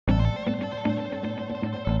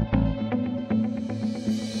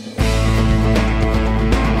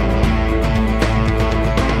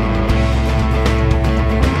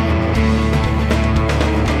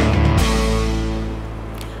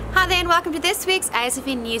this week's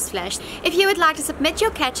ASFN Newsflash. If you would like to submit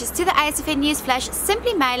your catches to the ASFN Newsflash,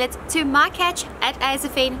 simply mail it to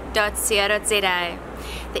mycatch@asfn.co.za.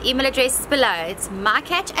 The email address is below. It's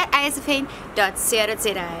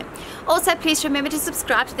mycatch@asfn.co.za. Also, please remember to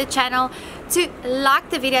subscribe to the channel, to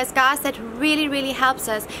like the videos, guys. That really helps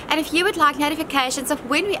us. And if you would like notifications of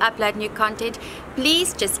when we upload new content,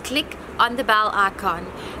 please just click on the bell icon.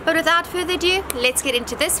 But without further ado, let's get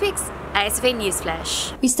into this week's ASFN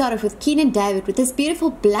Newsflash. We start off with Keenan David with this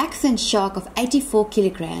beautiful blackfin shark of 84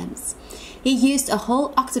 kilograms. He used a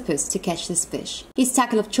whole octopus to catch this fish. His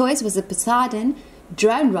tackle of choice was a Poseidon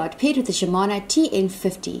drone rod paired with the Shimano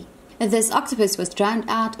TN50. This octopus was drowned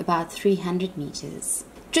out about 300 meters.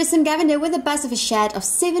 Tristan Gavender with a buzz of a shad of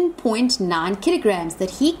 7.9 kilograms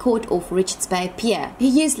that he caught off Richards Bay Pier. He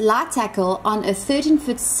used light tackle on a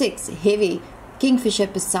 13'6" heavy Kingfisher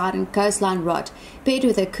Poseidon coastline rod paired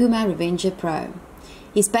with a Kuma Revenger Pro.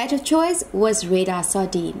 His bait of choice was red eye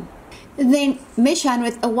sardine. Then Mishan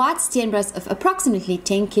with a white steenbras of approximately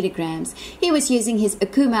 10 kilograms. He was using his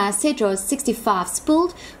Akuma Cedros 65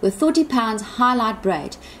 spooled with 40 pounds highlight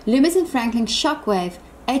braid, Loomis & Franklin Shockwave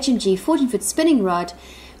HMG 14-foot spinning rod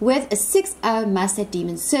with a 6.0 Mustard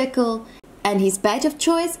Demon Circle, and his bait of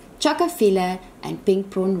choice, Choco Feeler and Pink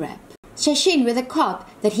Prawn Wrap. Shashin with a carp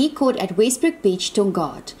that he caught at Westbrook Beach,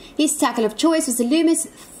 Tongard. His tackle of choice was a Loomis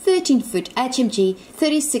 13-foot HMG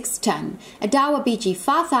 36-ton, a Dawa BG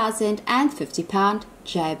 5000 and 50-pound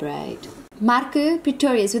J-braid. Marco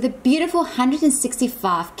Pretorius with a beautiful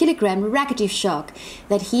 165-kilogram racketeer shark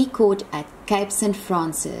that he caught at Cape St.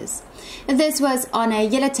 Francis. This was on a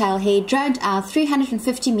yellowtail head droned out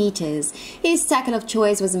 350 meters. His tackle of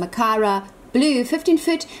choice was a Makara Blue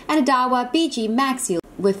 15-foot and a Dawa BG Maxiel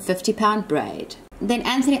with 50-pound braid. Then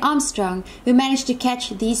Anthony Armstrong, who managed to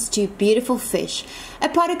catch these two beautiful fish, a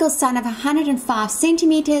prodigal son of 105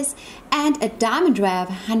 centimeters and a diamond ray of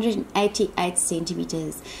 188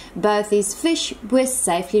 centimeters. Both these fish were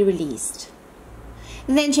safely released.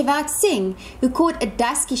 Then Shivat Singh, who caught a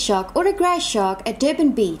dusky shark or a grey shark at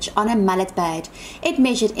Durban Beach on a mullet bait. It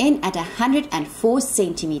measured in at 104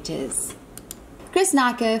 centimeters. Chris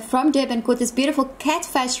Nyko from Durban caught this beautiful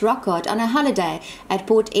catfish rockcod on a holiday at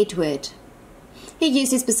Port Edward. He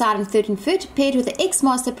used his Poseidon 13-foot paired with the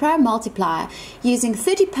X-Master Pro multiplier using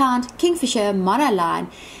 30-pound Kingfisher monoline,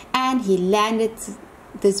 and he landed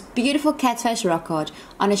this beautiful catfish rockcod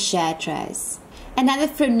on a shad trace. Another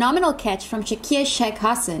phenomenal catch from Shakir Sheikh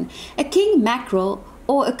Hassan, a king mackerel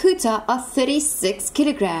or a kuta of 36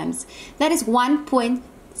 kilograms. That is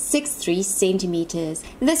 1.63 centimeters.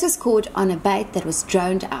 This was caught on a bait that was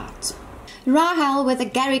droned out. Rahel with a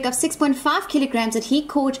garrick of 6.5 kilograms that he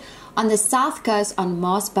caught on the south coast on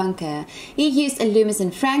Mars Bunker. He used a Loomis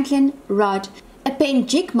 & Franklin rod, a Penn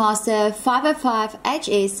Jig Master 505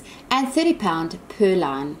 HS and 30-pound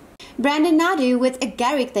purline. Brandon Nadu with a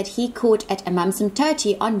garrick that he caught at Amamsam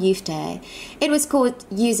Toti on Youth Day. It was caught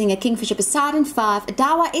using a Kingfisher Poseidon 5, a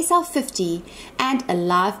Dawa SL50 and a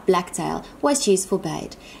live blacktail was used for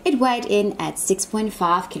bait. It weighed in at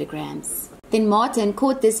 6.5 kilograms. Then Martin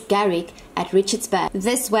caught this garrick at Richards Bay.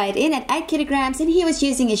 This weighed in at 8 kilograms and he was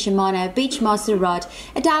using a Shimano Beachmaster rod,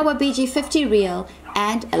 a Dawa BG50 reel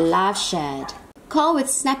and a live shad. Carl with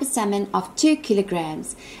snapper salmon of 2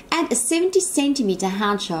 kilograms and a 70 centimeter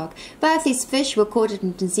hound shark. Both these fish were caught at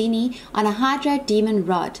Mtanzini on a Hydro Demon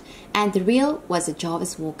rod and the reel was a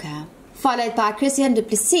Jarvis Walker. Followed by Christian du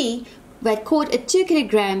Plessis, who had caught a 2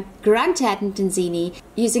 kilogram grunter at Mtanzini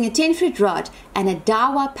using a 10-foot rod and a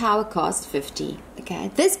Dawa Powercast 50.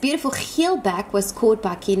 Okay, this beautiful keelback was caught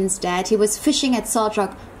by Keenan's dad. He was fishing at Salt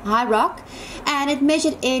Rock High Rock and it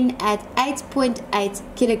measured in at 8.8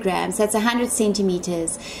 kilograms. That's 100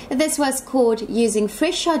 centimeters. This was caught using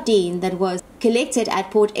fresh sardine that was collected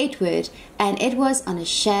at Port Edward and it was on a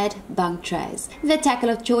shad bunk trace. The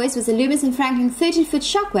tackle of choice was a Loomis & Franklin 13-foot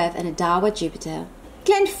Shockwave and a Dawa Jupiter.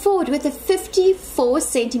 Clint Ford with a 54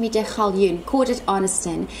 centimeter galjoen caught at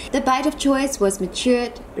Arniston. The bait of choice was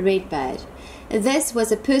matured redbait. This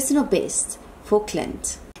was a personal best for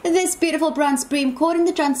Clint. This beautiful bronze bream caught in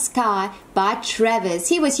the Transkei by Travis.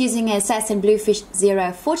 He was using a Assassin Bluefish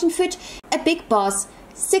Zero 14-foot, a Big Boss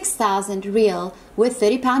 6000 reel with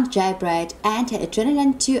 30-pound J-braid and an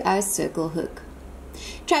Adrenaline 2.0 circle hook.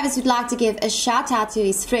 Travis would like to give a shout out to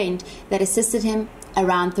his friend that assisted him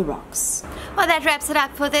around the rocks. Well, that wraps it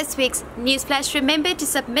up for this week's Newsflash. Remember to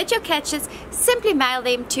submit your catches. Simply mail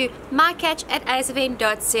them to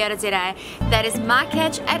mycatch@asfn.co.za. That is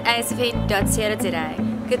mycatch@asfn.co.za.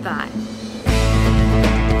 Goodbye.